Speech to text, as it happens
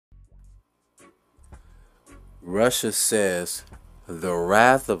Russia says the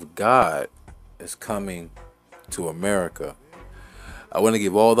wrath of God is coming to America. I want to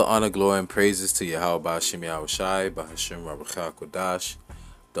give all the honor, glory, and praises to YAHAWAH, YAHAWASHI, Bahashim, RAWACHAA, QADASH.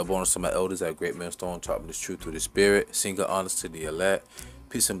 Double honors to my elders at Great Millstone, taught me this truth through the Spirit. Single honors to the elect.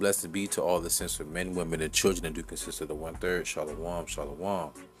 Peace and blessings be to all the saints of men, women, and children that do consist of the 1/3. Shalom,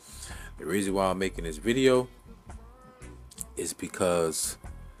 shalom. The reason why I'm making this video is because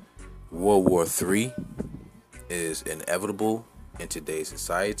World War III is inevitable in today's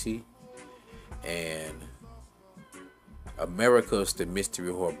society, and America is the mystery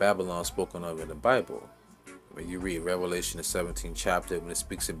or Babylon spoken of in the Bible. When you read Revelation, the 17th chapter, when it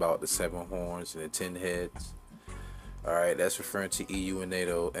speaks about the 7 horns and the 10 heads, all right, that's referring to EU and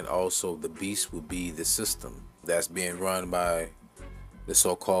NATO, and also the beast will be the system that's being run by the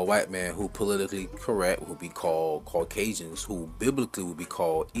so-called white man, who politically correct will be called Caucasians, who biblically will be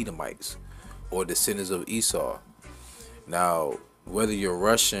called Edomites, or descendants of Esau. Now, whether you're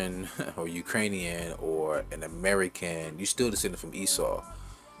Russian or Ukrainian or an American, you're still descended from Esau,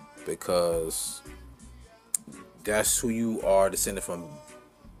 because that's who you are descended from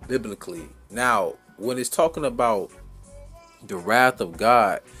biblically. Now, when it's talking about the wrath of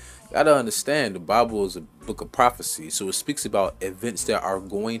God, you gotta understand the Bible is a book of prophecy, so it speaks about events that are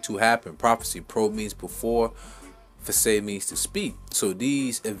going to happen. Prophecy, pro means before, facet means to speak. So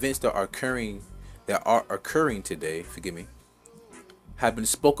these events that are occurring today, forgive me, have been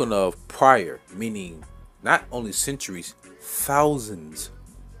spoken of prior, meaning not only centuries, thousands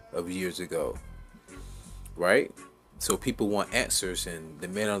of years ago, right? So people want answers, and the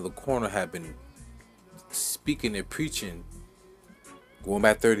men on the corner have been speaking and preaching going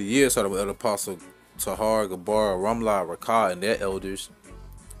back 30 years. So the Apostle Tahar, Gabar, Ramla, Rakah, and their elders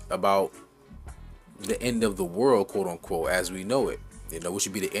about the end of the world, quote unquote, as we know it. You know, which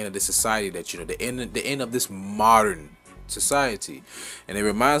should be the end of this society, that, you know, the end of this modern society. And it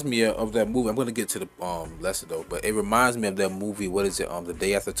reminds me of that movie. I'm going to get to the lesson though, but it reminds me of that movie, what is it, The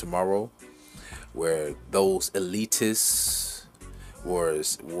Day After Tomorrow, where those elitists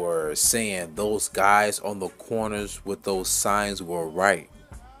were saying those guys on the corners with those signs were right.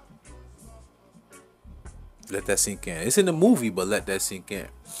 Let that sink in. It's in the movie, but let that sink in.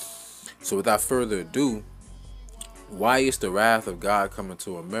 So without further ado, why is the wrath of God coming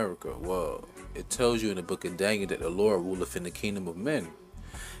to America? Well, it tells you in the book of Daniel that the Lord ruleth in the kingdom of men,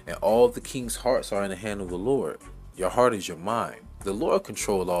 and all the king's hearts are in the hand of the Lord. Your heart is your mind. The Lord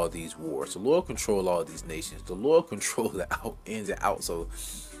control all these wars. The Lord control all these nations. The Lord control the ins and outs of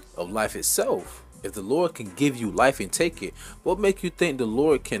life itself. If the Lord can give you life and take it, what make you think the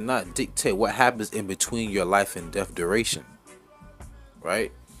Lord cannot dictate what happens in between your life and death duration?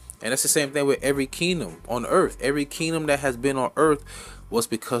 Right? And that's the same thing with every kingdom on earth. Every kingdom that has been on earth was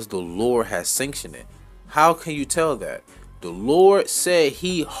because the Lord has sanctioned it. How can you tell that? The Lord said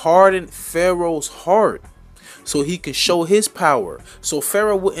he hardened Pharaoh's heart so he can show his power. So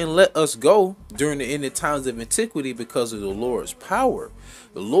Pharaoh wouldn't let us go during the end of times of antiquity because of the Lord's power.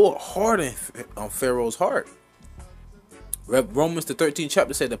 The Lord hardened Pharaoh's heart. Romans the 13th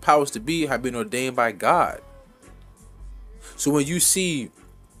chapter said the powers to be have been ordained by God. So when you see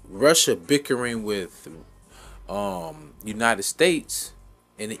Russia bickering with United States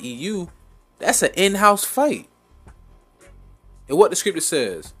and the EU, that's an in-house fight. And what the scripture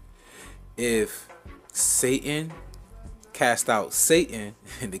says, if Satan cast out Satan,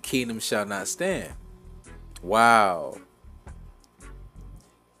 and the kingdom shall not stand. Wow.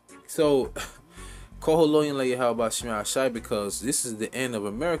 So because this is the end of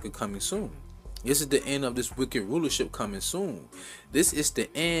America coming soon. This is the end of this wicked rulership coming soon. This is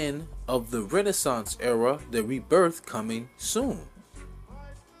the end of the Renaissance era, the rebirth coming soon.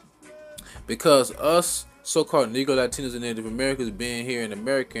 Because us so-called Negro, Latinos, and Native Americans being here in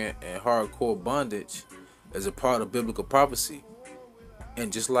America and hardcore bondage is a part of biblical prophecy.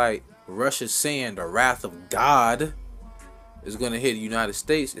 And just like Russia's saying the wrath of God is going to hit the United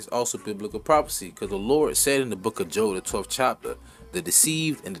States, it's also biblical prophecy. Because the Lord said in the book of Job, the 12th chapter, the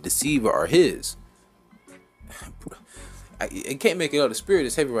deceived and the deceiver are his. I can't make it up. The spirit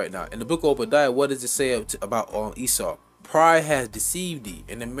is heavy right now. In the book of Obadiah, what does it say about Esau? Pride has deceived thee.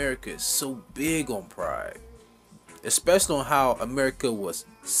 And America is so big on pride. Especially on how America was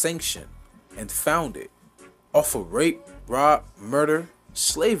sanctioned and founded off of rape, rob, murder,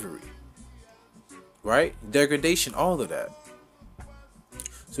 slavery. Right? Degradation, all of that.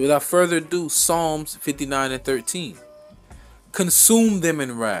 So without further ado, Psalms 59 and 13. Consume them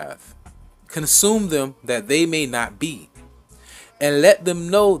in wrath. Consume them that they may not be. And let them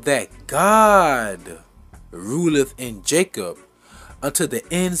know that God ruleth in Jacob unto the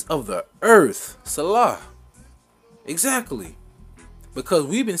ends of the earth. Salah. Exactly. Because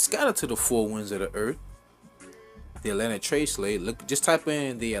we've been scattered to the four winds of the earth. The Atlantic trade slave. Look, just type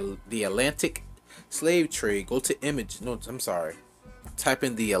in the Atlantic slave trade. Go to image. No, I'm sorry. Type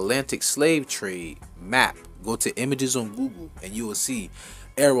in the Atlantic slave trade map. Go to images on Google, and you will see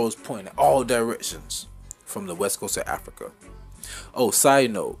arrows pointing all directions from the west coast of Africa. Oh,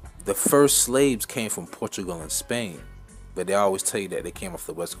 side note, the first slaves came from Portugal and Spain, but they always tell you that they came off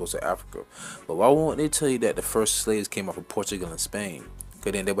the west coast of Africa. But why won't they tell you that the first slaves came off of Portugal and Spain?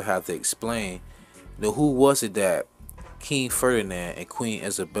 Because then they would have to explain, you know, who was it that King Ferdinand and Queen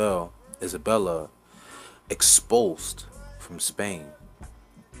Isabella exposed from Spain?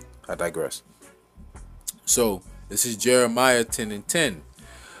 I digress. So this is Jeremiah 10:10.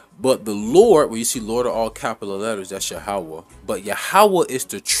 But the Lord, where you see Lord are all capital letters, that's Yahawah. But Yahawah is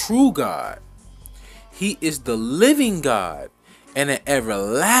the true God. He is the living God and an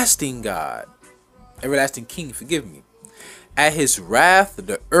everlasting God. Everlasting King, forgive me. At his wrath,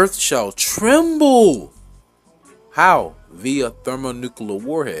 the earth shall tremble. How? Via thermonuclear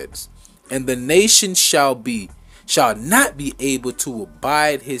warheads. And the nation shall not be able to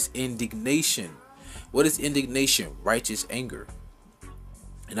abide his indignation. What is indignation? Righteous anger.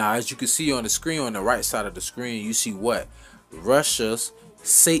 Now, as you can see on the screen, on the right side of the screen, you see what? Russia's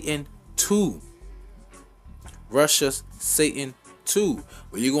Satan 2. Russia's Satan 2.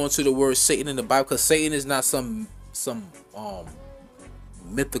 When you go into the word Satan in the Bible, because Satan is not some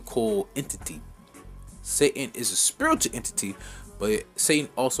mythical entity. Satan is a spiritual entity, but Satan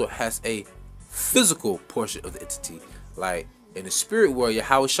also has a physical portion of the entity. Like in the spirit world,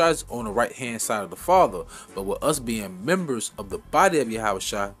 YAHAWASHI is on the right hand side of the Father, but with us being members of the body of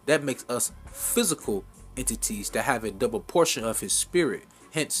YAHAWASHI, that makes us physical entities that have a double portion of his spirit,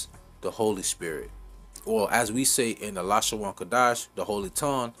 hence the Holy Spirit. Or as we say in the Lashon QADASH, the Holy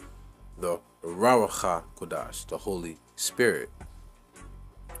Tongue, the RAWACHAA QADASH, the Holy Spirit.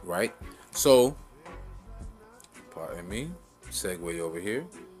 Right? So, pardon me, segue over here.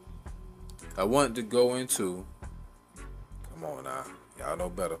 I want to go into, come on now, y'all know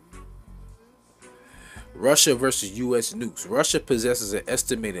better. Russia versus U.S. nukes. Russia possesses an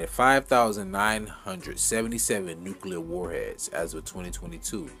estimated 5,977 nuclear warheads as of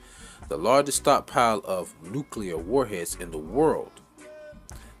 2022, the largest stockpile of nuclear warheads in the world.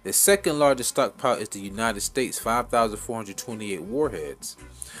 The second largest stockpile is the United States, 5,428 warheads.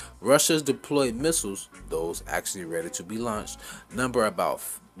 Russia's deployed missiles, those actually ready to be launched, number about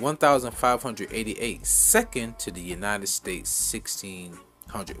 1,588, second to the United States,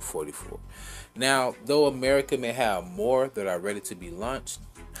 1,644. Now, though America may have more that are ready to be launched,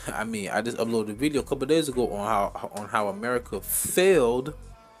 I mean, I just uploaded a video a couple days ago on how America failed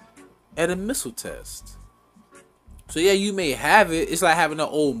at a missile test. So yeah, you may have it. It's like having an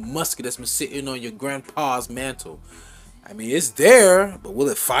old musket that's been sitting on your grandpa's mantle. I mean, it's there, but will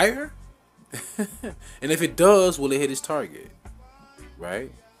it fire? And if it does, will it hit its target?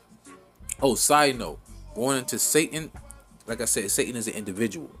 Right? Oh, side note, going into Satan, like I said, Satan is an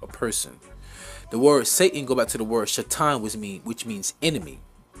individual, a person. The word Satan go back to the word Shaitan, which means enemy.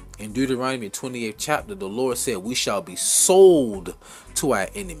 In Deuteronomy 28th chapter, the Lord said, we shall be sold to our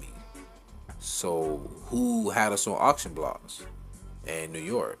enemy. So who had us on auction blocks? In New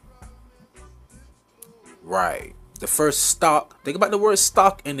York. Right. The first stock, think about the word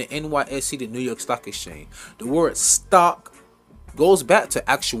stock in the NYSE, the New York Stock Exchange. The word stock goes back to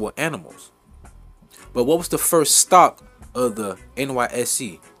actual animals. But what was the first stock of the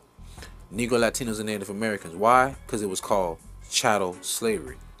NYSE? Negro, Latinos, and Native Americans. Why? Because it was called chattel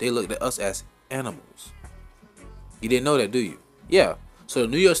slavery. They looked at us as animals. You didn't know that, do you? Yeah. So the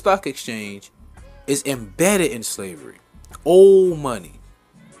New York Stock Exchange is embedded in slavery. Old money.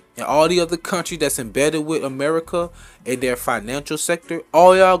 And all the other countries that's embedded with America in their financial sector,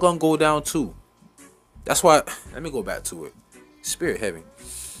 all y'all gonna go down too. That's why, let me go back to it. Spirit heavy.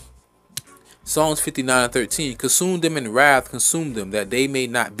 Psalms 59:13. Consume them in wrath, consume them, that they may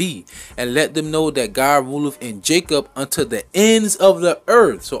not be. And let them know that God ruleth in Jacob unto the ends of the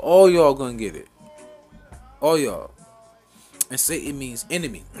earth. So all y'all gonna get it. All y'all. And Satan means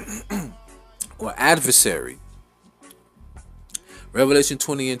enemy or adversary. Revelation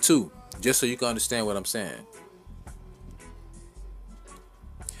 20:2, just so you can understand what I'm saying.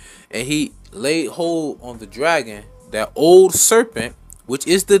 And he laid hold on the dragon, that old serpent, which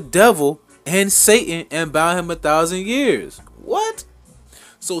is the devil and Satan, and bound him 1,000 years. What?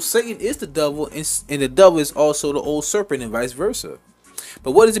 So Satan is the devil, and the devil is also the old serpent, and vice versa.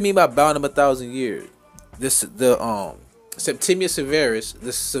 But what does it mean by bound him 1,000 years? Septimius Severus,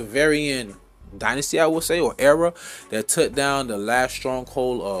 the Severian dynasty, I would say, or era, that took down the last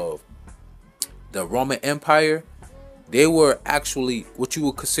stronghold of the Roman Empire, They were actually what you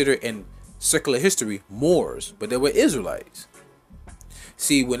would consider in secular history Moors, but they were Israelites.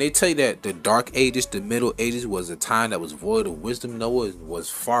 See, when they tell you that the Dark Ages, the Middle Ages was a time that was void of wisdom, no, it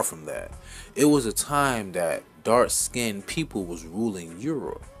was far from that. It was a time that dark-skinned people was ruling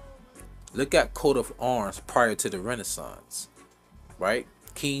Europe. Look at coat of arms prior to the Renaissance, right?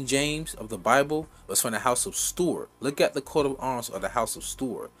 King James of the Bible was from the house of Stuart. Look at the coat of arms of the house of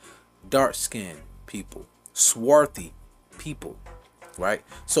Stuart. Dark-skinned people, swarthy people, right?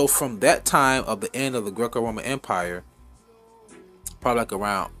 So from that time of the end of the Greco-Roman Empire, probably like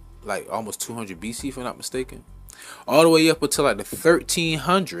around like almost 200 BC, if I'm not mistaken, all the way up until like the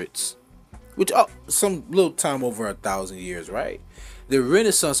 1300s, which some little time over 1,000 years, right? The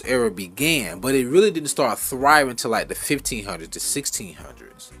Renaissance era began, but it really didn't start thriving until like the 1500s to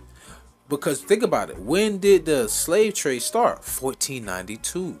 1600s. Because think about it, when did the slave trade start?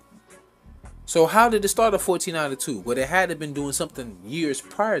 1492. So how did it start at 1492? Well, they had to been doing something years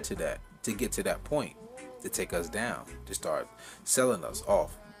prior to that to get to that point, to take us down, to start selling us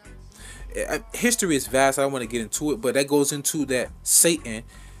off. History is vast. I don't want to get into it, but that goes into that Satan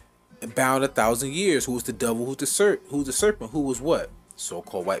bound 1,000 years. Who was the devil? Who's the serpent? Who was what?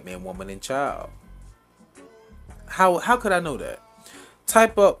 So-called white man, woman, and child. How could I know that?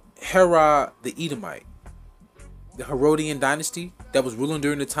 Type up Herod the Edomite, the Herodian dynasty that was ruling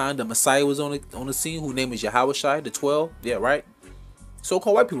during the time the Messiah was on the scene, whose name is YAHAWASHI, the 12. Yeah, right.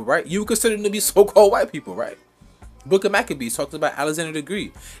 So-called white people, right? You consider them to be so-called white people, right? Book of Maccabees talks about Alexander the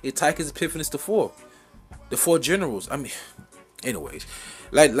Great, Antiochus Epiphanes the Fourth, the 4 generals. I mean, anyways,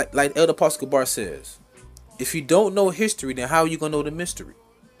 like Elder Apostle GABAR says, if you don't know history, then how are you gonna know the mystery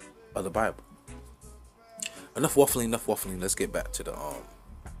of the Bible? Enough waffling. Let's get back to the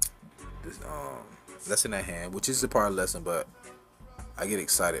this lesson at hand, which is the part of the lesson. But I get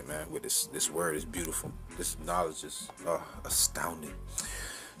excited, man, with this word. Is beautiful. This knowledge is astounding.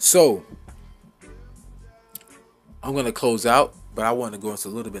 So I'm gonna close out, but I want to go into a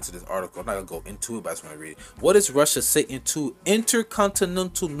little bit into this article. I'm not gonna go into it, but I just want to read it. What is Russia Satan II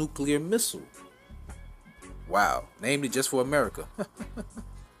intercontinental nuclear missile? Wow, named it just for America.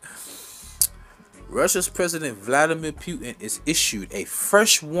 Russia's President Vladimir Putin is issued a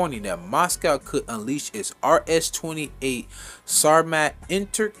fresh warning that Moscow could unleash its RS-28 Sarmat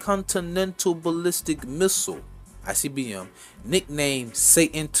intercontinental ballistic missile, ICBM, nicknamed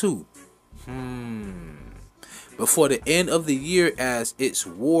Satan II, before the end of the year as its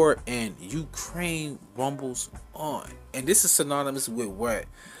war in Ukraine rumbles on. And this is synonymous with what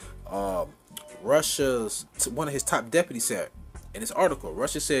Russia's one of his top deputies said in this article.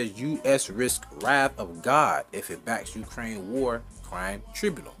 Russia says U.S. risks wrath of God if it backs Ukraine war crime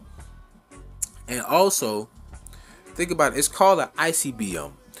tribunal. And also, think about it. It's called an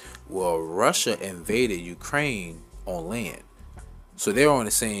ICBM. Well, Russia invaded Ukraine on land, so they're on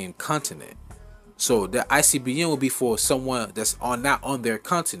the same continent. So the ICBM will be for someone that's not on their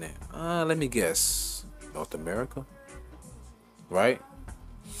continent. Let me guess, North America, right?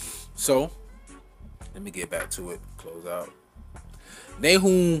 So let me get back to it. Close out.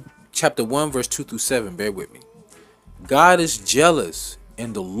 Nahum chapter 1 verse 2 through 7. Bear with me. God is jealous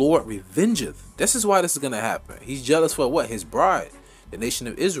and the Lord revengeth. This is why this is going to happen. He's jealous for what? His bride, the nation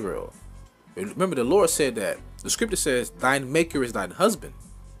of Israel. Remember, the Lord said that. The scripture says, thine maker is thine husband.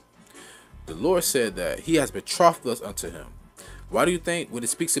 The Lord said that he has betrothed us unto him. Why do you think when it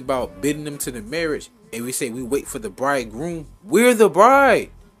speaks about bidding them to the marriage, and we say we wait for the bridegroom, we're the bride.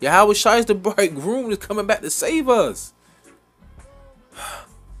 YAHAWASHI is the bridegroom that's coming back to save us.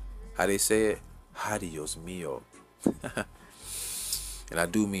 How they say it? Dios mío. And I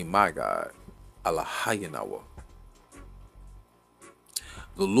do mean my God. Allahayanawa.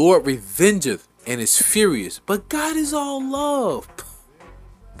 The Lord revengeth and is furious, but God is all love.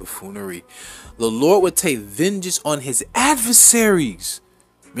 Buffoonery. The Lord would take vengeance on his adversaries.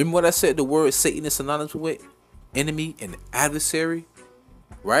 Remember what I said? The word Satan is synonymous with enemy and adversary,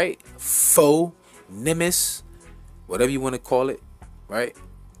 right? Foe, nemesis, whatever you want to call it, right?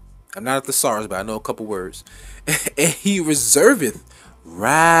 I'm not a thesaurus, but I know a couple words. And he reserveth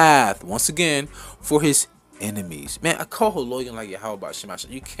wrath, once again, for his enemies. Man, I call her loyal like YAHAWASHI.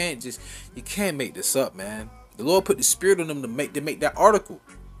 You can't make this up, man. The Lord put the spirit on them to make that article.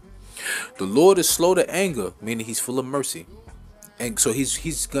 The Lord is slow to anger, meaning he's full of mercy. And so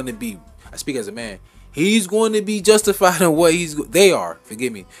he's going to be, I speak as a man, he's going to be justified in what they are,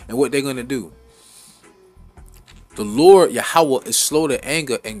 forgive me, and what they're going to do. The Lord Yahweh is slow to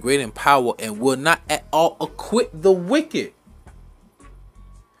anger and great in power and will not at all acquit the wicked.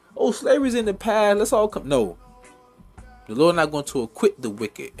 Oh, slavery's in the past. Let's all come. No. The Lord not going to acquit the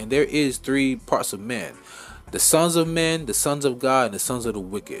wicked. And there is 3 parts of man. The sons of men, the sons of God, and the sons of the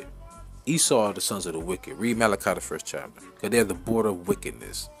wicked. Esau are the sons of the wicked. Read Malachi the 1st chapter. Because they're the border of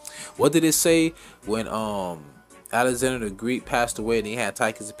wickedness. What did it say when Alexander the Greek passed away and he had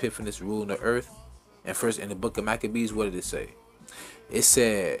Antiochus Epiphanes ruling the earth? And first in the book of Maccabees, what did it say? It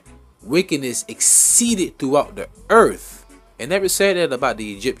said wickedness exceeded throughout the earth. It never said that about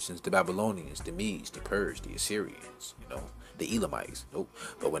the Egyptians, the Babylonians, the Medes, the Persians, the Assyrians, the Edomites. Nope.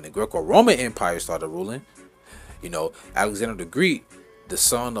 But when the Greco-Roman Empire started ruling, Alexander the Greek, the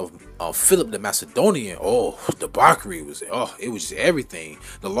son of Philip the Macedonian, the Bacchary was, it was just everything.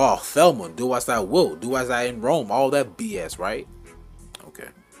 The law of Thelma, do as thou wilt, do as I in Rome, all that BS, right? Okay.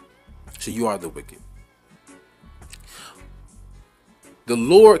 So you are the wicked. The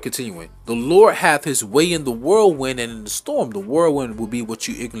Lord, continuing, the Lord hath his way in the whirlwind and in the storm. The whirlwind will be what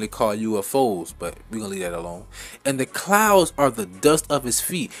you ignorantly call UFOs, but we're going to leave that alone. And the clouds are the dust of his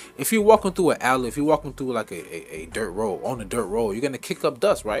feet. If you're walking through an alley, if you're walking through like a dirt road, on a dirt road, you're going to kick up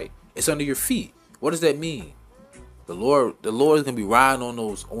dust, right? It's under your feet. What does that mean? The Lord is going to be riding on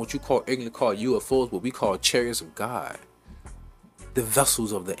those, on what you ignorantly call UFOs, what we call chariots of God. The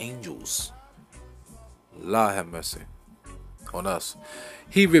vessels of the angels. Allah have mercy on us.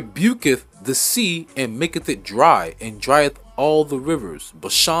 He rebuketh the sea and maketh it dry, and drieth all the rivers.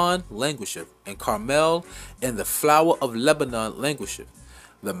 Bashan languisheth, and Carmel and the flower of Lebanon languisheth.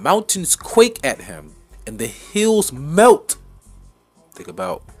 The mountains quake at him, and the hills melt. Think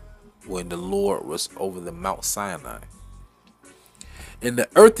about when the Lord was over the Mount Sinai. And the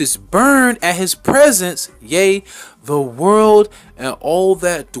earth is burned at his presence, yea, the world and all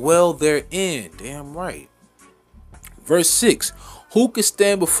that dwell therein. Damn right. Verse 6, who can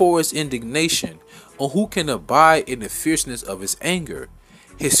stand before his indignation, or who can abide in the fierceness of his anger?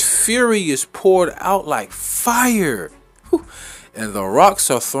 His fury is poured out like fire, and the rocks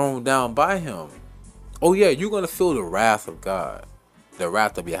are thrown down by him. Oh yeah, you're going to feel the wrath of God. The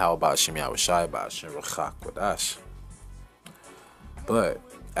wrath of YAHAWASHI, QADASH. But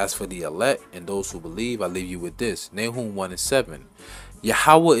as for the elect and those who believe, I leave you with this. Nahum 1:7.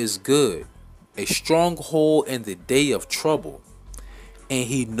 Yahweh is good, a stronghold in the day of trouble, and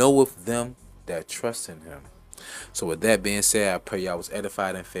he knoweth them that trust in him. So with that being said, I pray y'all was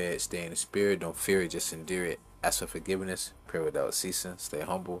edified and fed. Stay in the spirit, don't fear it, just endure it. Ask for forgiveness, pray without ceasing, stay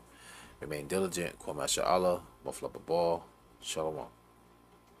humble, remain diligent. Kwame Allah, Shalom.